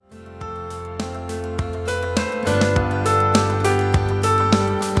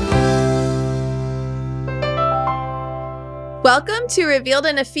Welcome to Revealed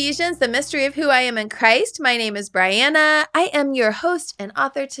in Ephesians, the mystery of who I am in Christ. My name is Brianna. I am your host and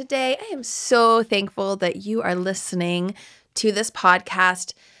author today. I am so thankful that you are listening to this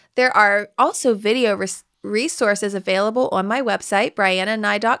podcast. There are also video resources available on my website,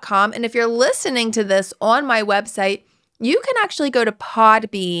 briannanai.com. And if you're listening to this on my website, you can actually go to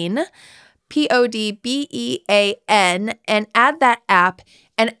Podbean, Podbean, and add that app.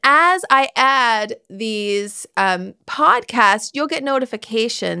 And as I add these podcasts, you'll get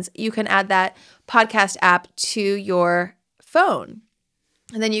notifications. You can add that podcast app to your phone.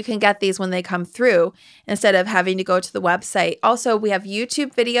 And then you can get these when they come through instead of having to go to the website. Also, we have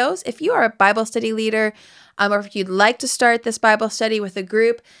YouTube videos. If you are a Bible study leader, or if you'd like to start this Bible study with a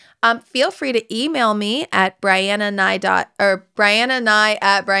group, feel free to email me at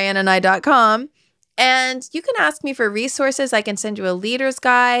briannanai@briannanai.com. And you can ask me for resources. I can send you a leader's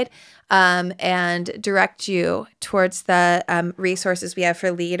guide and direct you towards the resources we have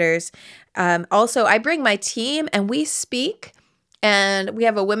for leaders. Also, I bring my team and we speak. And we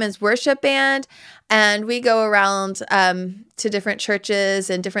have a women's worship band, and we go around to different churches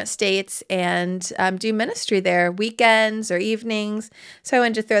in different states and do ministry there, weekends or evenings. So I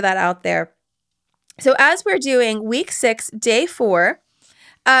wanted to throw that out there. So as we're doing week 6, day 4,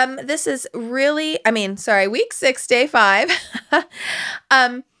 this is really, week 6, day 5.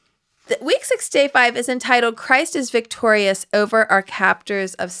 Week 6, day 5 is entitled, Christ is Victorious Over Our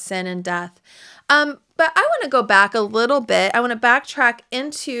Captors of Sin and Death. But I want to go back a little bit. I want to backtrack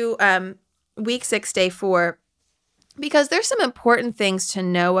into week 6, day 4, because there's some important things to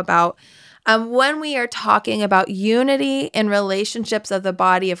know about when we are talking about unity in relationships of the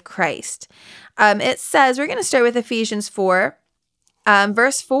body of Christ. It says, we're going to start with Ephesians 4,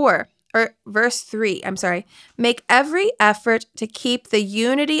 verse 3. Make every effort to keep the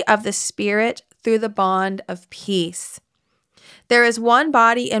unity of the Spirit through the bond of peace. There is one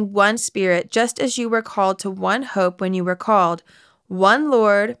body and one Spirit, just as you were called to one hope when you were called, one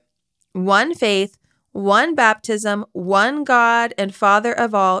Lord, one faith, one baptism, one God and Father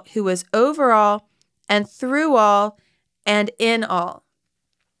of all, who is over all and through all and in all.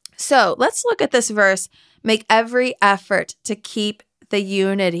 So let's look at this verse, make every effort to keep the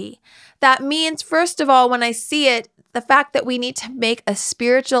unity. That means, first of all, when I see it, the fact that we need to make a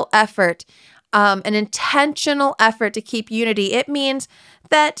spiritual effort, an intentional effort to keep unity. It means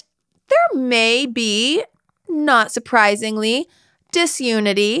that there may be, not surprisingly,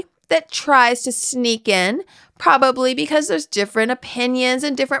 disunity that tries to sneak in, probably because there's different opinions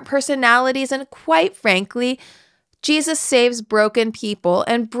and different personalities. And quite frankly, Jesus saves broken people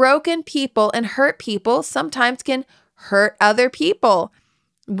and hurt people sometimes can hurt other people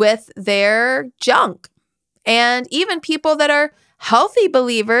with their junk. And even people that are healthy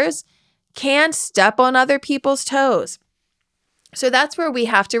believers can step on other people's toes. So that's where we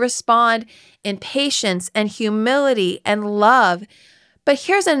have to respond in patience and humility and love. But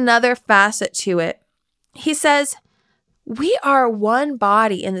here's another facet to it. He says, we are one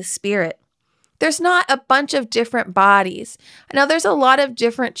body in the Spirit. There's not a bunch of different bodies. Now, there's a lot of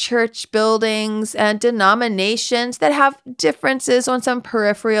different church buildings and denominations that have differences on some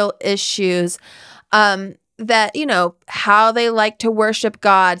peripheral issues. That, how they like to worship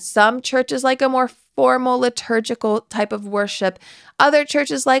God. Some churches like a more formal liturgical type of worship. Other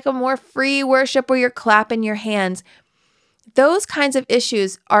churches like a more free worship where you're clapping your hands. Those kinds of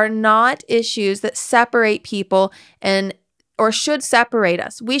issues are not issues that separate people or should separate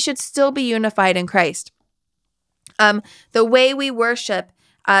us. We should still be unified in Christ. The way we worship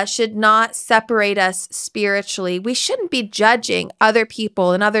should not separate us spiritually. We shouldn't be judging other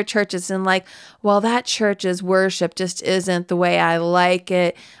people and other churches and that church's worship just isn't the way I like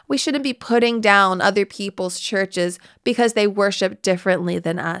it. We shouldn't be putting down other people's churches because they worship differently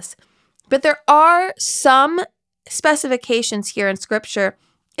than us. But there are some specifications here in Scripture.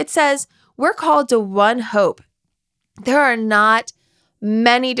 It says we're called to one hope. There are not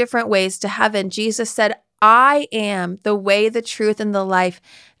many different ways to heaven. Jesus said, I am the way, the truth, and the life.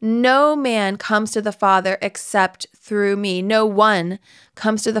 No man comes to the Father except through me. No one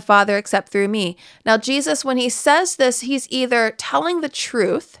comes to the Father except through me. Now, Jesus, when he says this, he's either telling the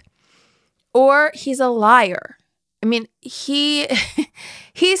truth or he's a liar.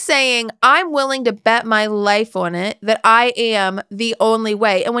 He's saying, I'm willing to bet my life on it that I am the only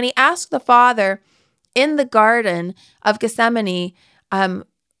way. And when he asked the Father in the Garden of Gethsemane,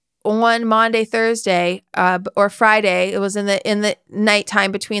 on Monday, Thursday, or Friday, it was in the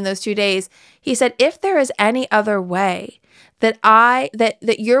nighttime between those 2 days, he said, if there is any other way that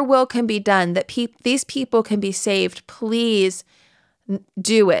your will can be done, that these people can be saved, please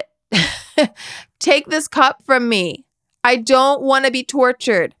do it. Take this cup from me. I don't want to be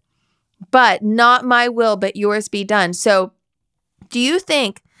tortured, but not my will, but yours be done. So do you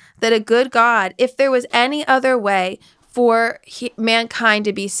think that a good God, if there was any other way for mankind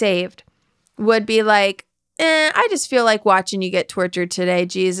to be saved, would be like, I just feel like watching you get tortured today,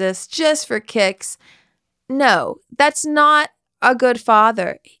 Jesus, just for kicks? No, that's not a good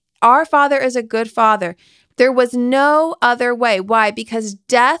father. Our Father is a good father. There was no other way. Why? Because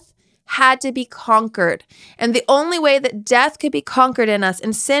death had to be conquered. And the only way that death could be conquered in us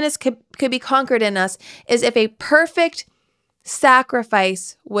and sin could be conquered in us is if a perfect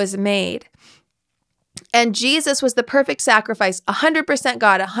sacrifice was made. And Jesus was the perfect sacrifice, 100%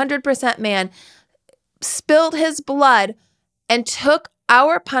 God, 100% man, spilled his blood and took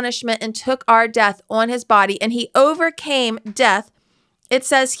our punishment and took our death on his body, and he overcame death. It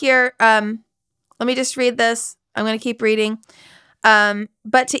says here, let me just read this. I'm going to keep reading.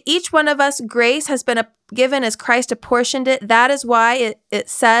 But to each one of us, grace has been given as Christ apportioned it. That is why it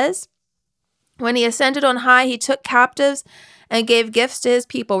says, when he ascended on high, he took captives and gave gifts to his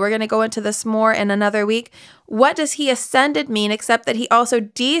people. We're going to go into this more in another week. What does he ascended mean, except that he also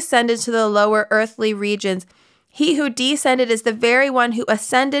descended to the lower earthly regions? He who descended is the very one who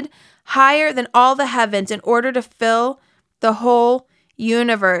ascended higher than all the heavens in order to fill the whole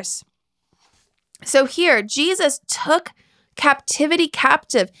universe. So here, Jesus took captivity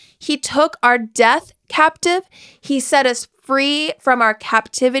captive. He took our death captive. He set us free from our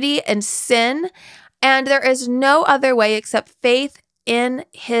captivity and sin. And there is no other way except faith in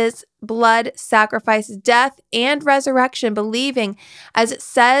his blood sacrifice, death, and resurrection, believing, as it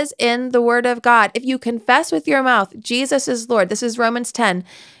says in the word of God, if you confess with your mouth, Jesus is Lord. This is Romans 10.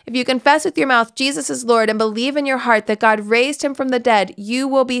 If you confess with your mouth, Jesus is Lord, and believe in your heart that God raised him from the dead, you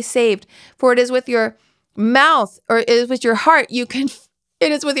will be saved. For it is with your mouth, or it is with your heart, it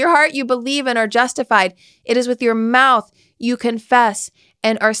is with your heart you believe and are justified. It is with your mouth you confess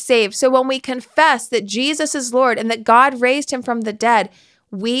and are saved. So when we confess that Jesus is Lord and that God raised him from the dead,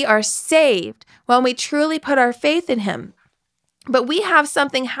 we are saved when we truly put our faith in him. But we have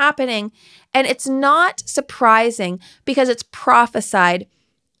something happening, and it's not surprising because it's prophesied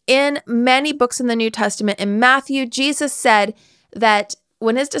in many books in the New Testament. In Matthew, Jesus said that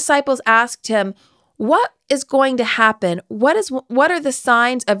when his disciples asked him, what is going to happen? What are the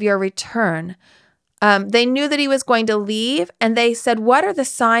signs of your return? They knew that he was going to leave, and they said, what are the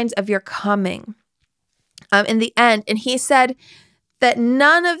signs of your coming in the end? And he said that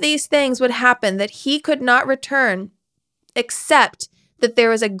none of these things would happen, that he could not return, except that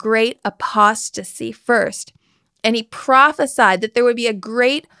there was a great apostasy first. And he prophesied that there would be a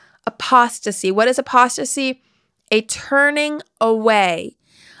great apostasy. What is apostasy? A turning away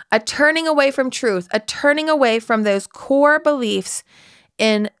from truth, a turning away from those core beliefs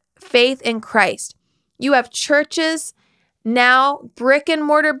in faith in Christ. You have churches now, brick and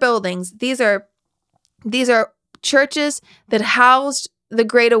mortar buildings. These are churches that housed the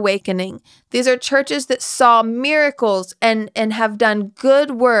Great Awakening. These are churches that saw miracles and have done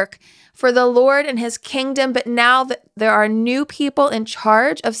good work for the Lord and his kingdom. But now that there are new people in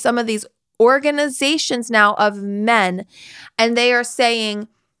charge of some of these organizations now of men, and they are saying,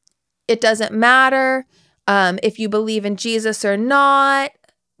 it doesn't matter if you believe in Jesus or not.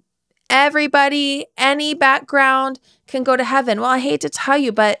 Everybody, any background can go to heaven. Well, I hate to tell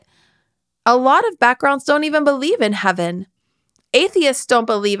you, but a lot of backgrounds don't even believe in heaven. Atheists don't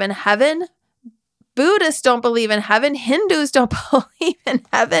believe in heaven. Buddhists don't believe in heaven. Hindus don't believe in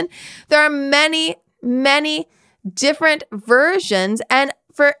heaven. There are many, many different versions. And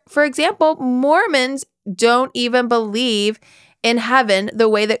for example, Mormons don't even believe in heaven the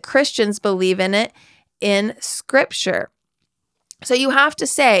way that Christians believe in it in Scripture. So you have to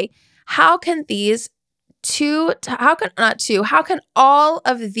say, how can all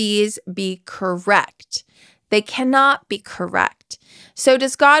of these be correct? They cannot be correct. So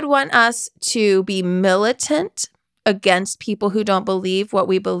does God want us to be militant against people who don't believe what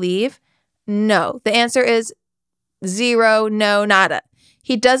we believe? No. The answer is zero, no, nada.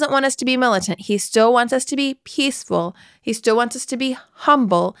 He doesn't want us to be militant. He still wants us to be peaceful. He still wants us to be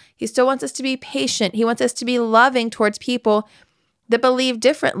humble. He still wants us to be patient. He wants us to be loving towards people that believe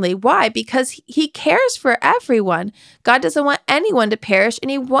differently. Why? Because he cares for everyone. God doesn't want anyone to perish,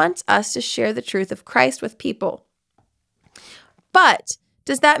 and he wants us to share the truth of Christ with people. But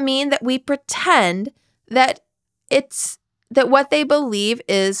does that mean that we pretend that what they believe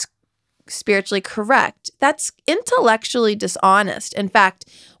is spiritually correct? That's intellectually dishonest. In fact,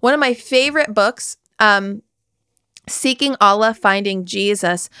 one of my favorite books, Seeking Allah, Finding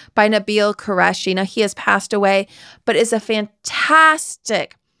Jesus by Nabil Qureshi. Now, he has passed away, but is a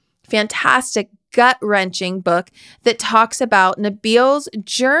fantastic gut-wrenching book that talks about Nabil's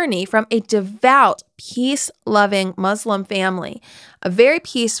journey from a devout, peace-loving Muslim family. A very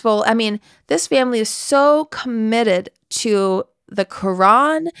peaceful, this family is so committed to the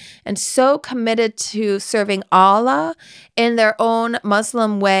Quran and so committed to serving Allah in their own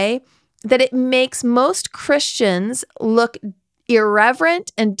Muslim way that it makes most Christians look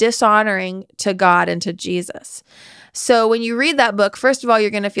irreverent and dishonoring to God and to Jesus. So when you read that book, first of all, you're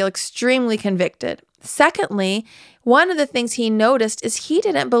going to feel extremely convicted. Secondly, one of the things he noticed is he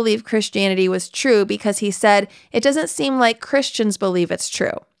didn't believe Christianity was true because he said, it doesn't seem like Christians believe it's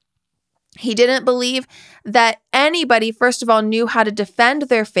true. He didn't believe that anybody, first of all, knew how to defend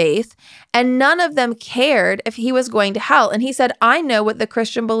their faith, and none of them cared if he was going to hell. And he said, I know what the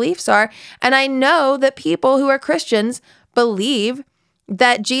Christian beliefs are, and I know that people who are Christians believe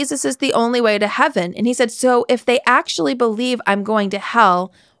that Jesus is the only way to heaven. And he said, so if they actually believe I'm going to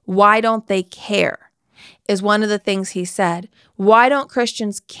hell, why don't they care? Is one of the things he said. Why don't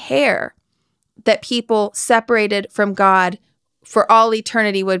Christians care that people separated from God for all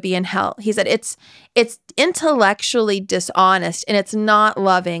eternity would be in hell? He said, it's intellectually dishonest and it's not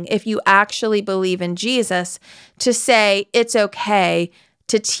loving if you actually believe in Jesus to say it's okay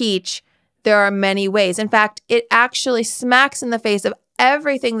to teach there are many ways. In fact, it actually smacks in the face of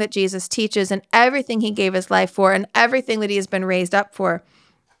everything that Jesus teaches and everything he gave his life for and everything that he has been raised up for.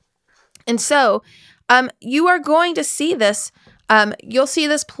 And so you are going to see this. You'll see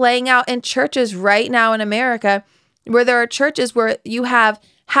this playing out in churches right now in America, where there are churches where you have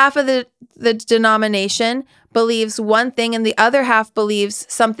half of the denomination believes one thing and the other half believes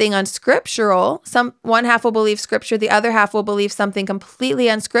something unscriptural. One half will believe scripture, the other half will believe something completely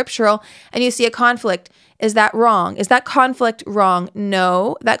unscriptural, and you see a conflict. Is that wrong? Is that conflict wrong?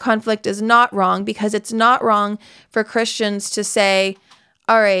 No, that conflict is not wrong, because it's not wrong for Christians to say,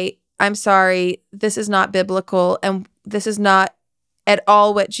 all right, I'm sorry, this is not biblical and this is not at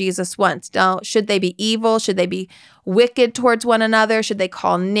all what Jesus wants. Now, should they be evil? Should they be wicked towards one another? Should they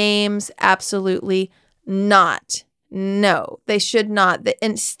call names? Absolutely not. No, they should not.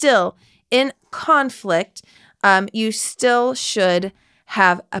 And still, in conflict, you still should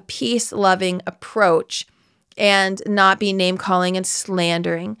have a peace-loving approach and not be name-calling and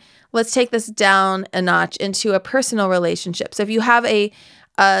slandering. Let's take this down a notch into a personal relationship. So if you have a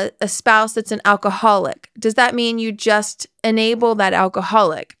spouse that's an alcoholic, does that mean you just enable that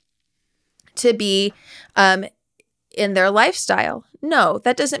alcoholic to be in their lifestyle? No,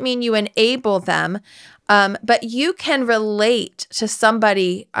 that doesn't mean you enable them, but you can relate to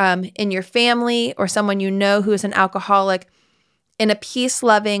somebody in your family or someone you know who is an alcoholic in a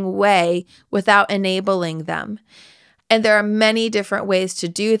peace-loving way without enabling them. And there are many different ways to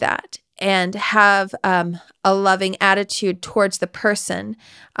do that and have a loving attitude towards the person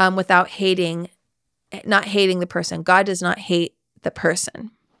without not hating the person. God does not hate the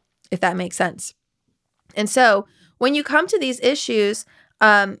person, if that makes sense. And so when you come to these issues,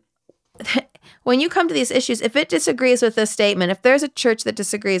 if it disagrees with this statement, if there's a church that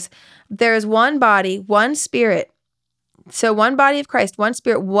disagrees, there is one body, one spirit. So one body of Christ, one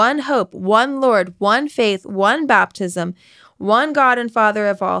spirit, one hope, one Lord, one faith, one baptism, one God and Father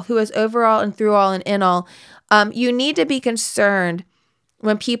of all, who is over all and through all and in all. You need to be concerned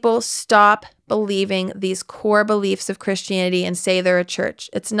when people stop believing these core beliefs of Christianity and say they're a church.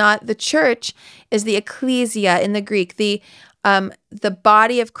 It's not. The church is the ecclesia in the Greek, the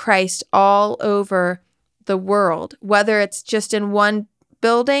body of Christ all over the world, whether it's just in one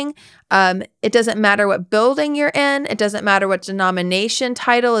building. It doesn't matter what building you're in. It doesn't matter what denomination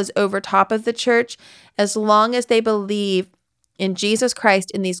title is over top of the church. As long as they believe in Jesus Christ,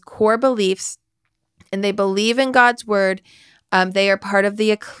 in these core beliefs, and they believe in God's word, they are part of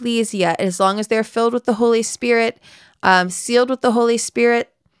the ecclesia. As long as they're filled with the Holy Spirit, sealed with the Holy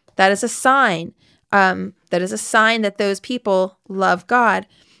Spirit, that is a sign. That is a sign that those people love God.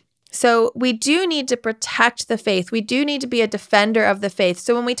 So we do need to protect the faith. We do need to be a defender of the faith.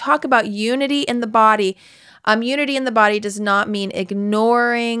 So when we talk about unity in the body does not mean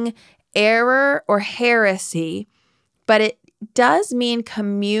ignoring error or heresy, but it does mean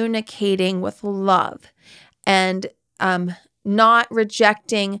communicating with love and not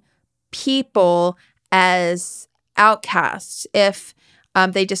rejecting people as outcasts if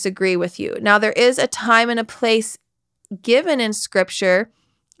they disagree with you. Now, there is a time and a place given in Scripture.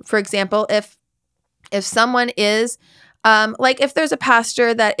 For example, if someone is, if there's a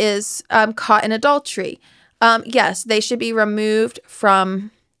pastor that is caught in adultery, yes, they should be removed from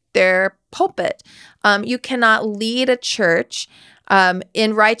their pulpit. You cannot lead a church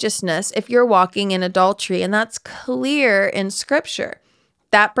in righteousness if you're walking in adultery, and that's clear in Scripture.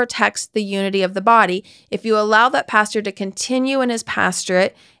 that protects the unity of the body. If you allow that pastor to continue in his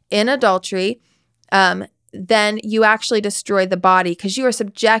pastorate in adultery, then you actually destroy the body, because you are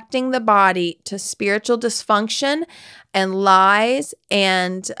subjecting the body to spiritual dysfunction and lies,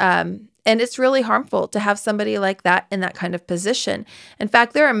 and it's really harmful to have somebody like that in that kind of position. In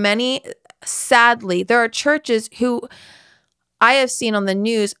fact, sadly, there are churches who I have seen on the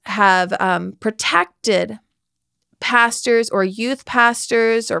news have protected pastors or youth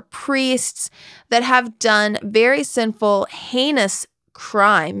pastors or priests that have done very sinful, heinous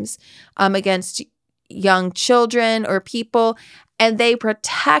crimes against young children or people, and they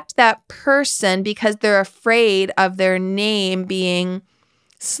protect that person because they're afraid of their name being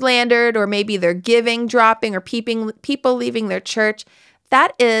slandered, or maybe their giving dropping, or people leaving their church.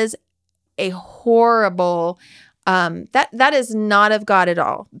 That is a horrible, that is not of God at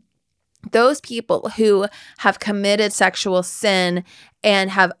all. Those people who have committed sexual sin and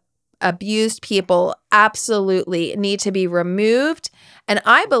have abused people absolutely need to be removed. And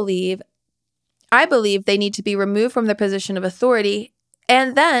I believe they need to be removed from their position of authority,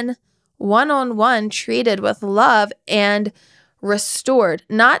 and then one-on-one treated with love and restored,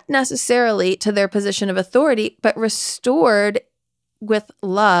 not necessarily to their position of authority, but restored with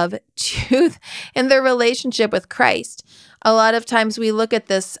love in their relationship with Christ. A lot of times we look at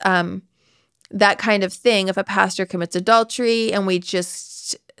this, that kind of thing, if a pastor commits adultery, and we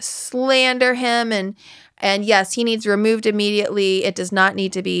just slander him, and yes, he needs removed immediately. It does not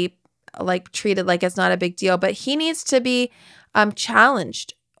need to be treated like it's not a big deal, but he needs to be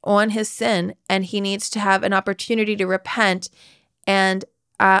challenged on his sin, and he needs to have an opportunity to repent. And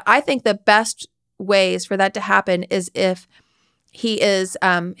I think the best ways for that to happen is if he is,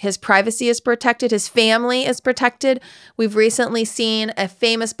 his privacy is protected, his family is protected. We've recently seen a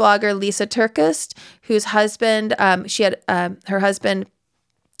famous blogger, Lisa Turkist, whose husband, her husband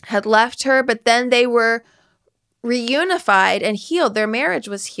had left her, but then they were reunified and healed. Their marriage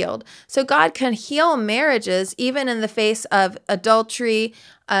was healed. So God can heal marriages even in the face of adultery,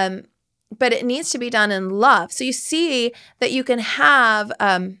 but it needs to be done in love. So you see that you can have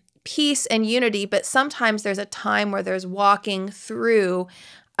peace and unity, but sometimes there's a time where there's walking through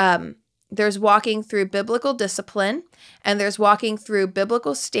biblical discipline, and there's walking through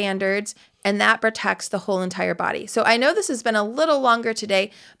biblical standards, and that protects the whole entire body. So I know this has been a little longer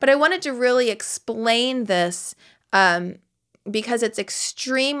today, but I wanted to really explain this because it's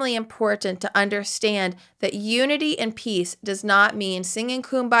extremely important to understand that unity and peace does not mean singing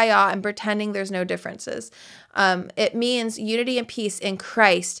Kumbaya and pretending there's no differences. It means unity and peace in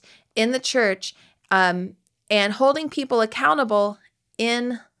Christ, in the church, and holding people accountable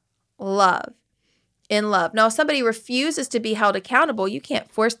in love. Now, if somebody refuses to be held accountable, you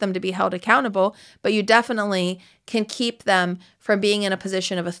can't force them to be held accountable, but you definitely can keep them from being in a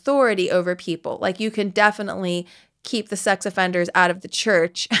position of authority over people. Like, you can definitely keep the sex offenders out of the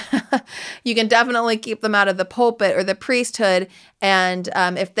church. You can definitely keep them out of the pulpit or the priesthood. And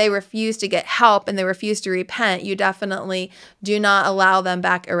if they refuse to get help and they refuse to repent, you definitely do not allow them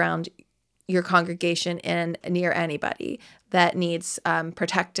back around your congregation and near anybody that needs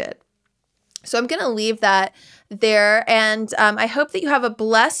protected. So I'm going to leave that there, and I hope that you have a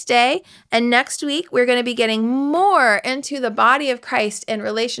blessed day. And next week, we're going to be getting more into the body of Christ and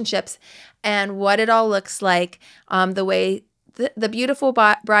relationships and what it all looks like, the way the beautiful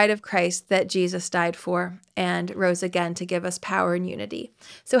bride of Christ that Jesus died for and rose again to give us power and unity.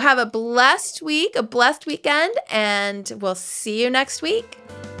 So have a blessed week, a blessed weekend, and we'll see you next week.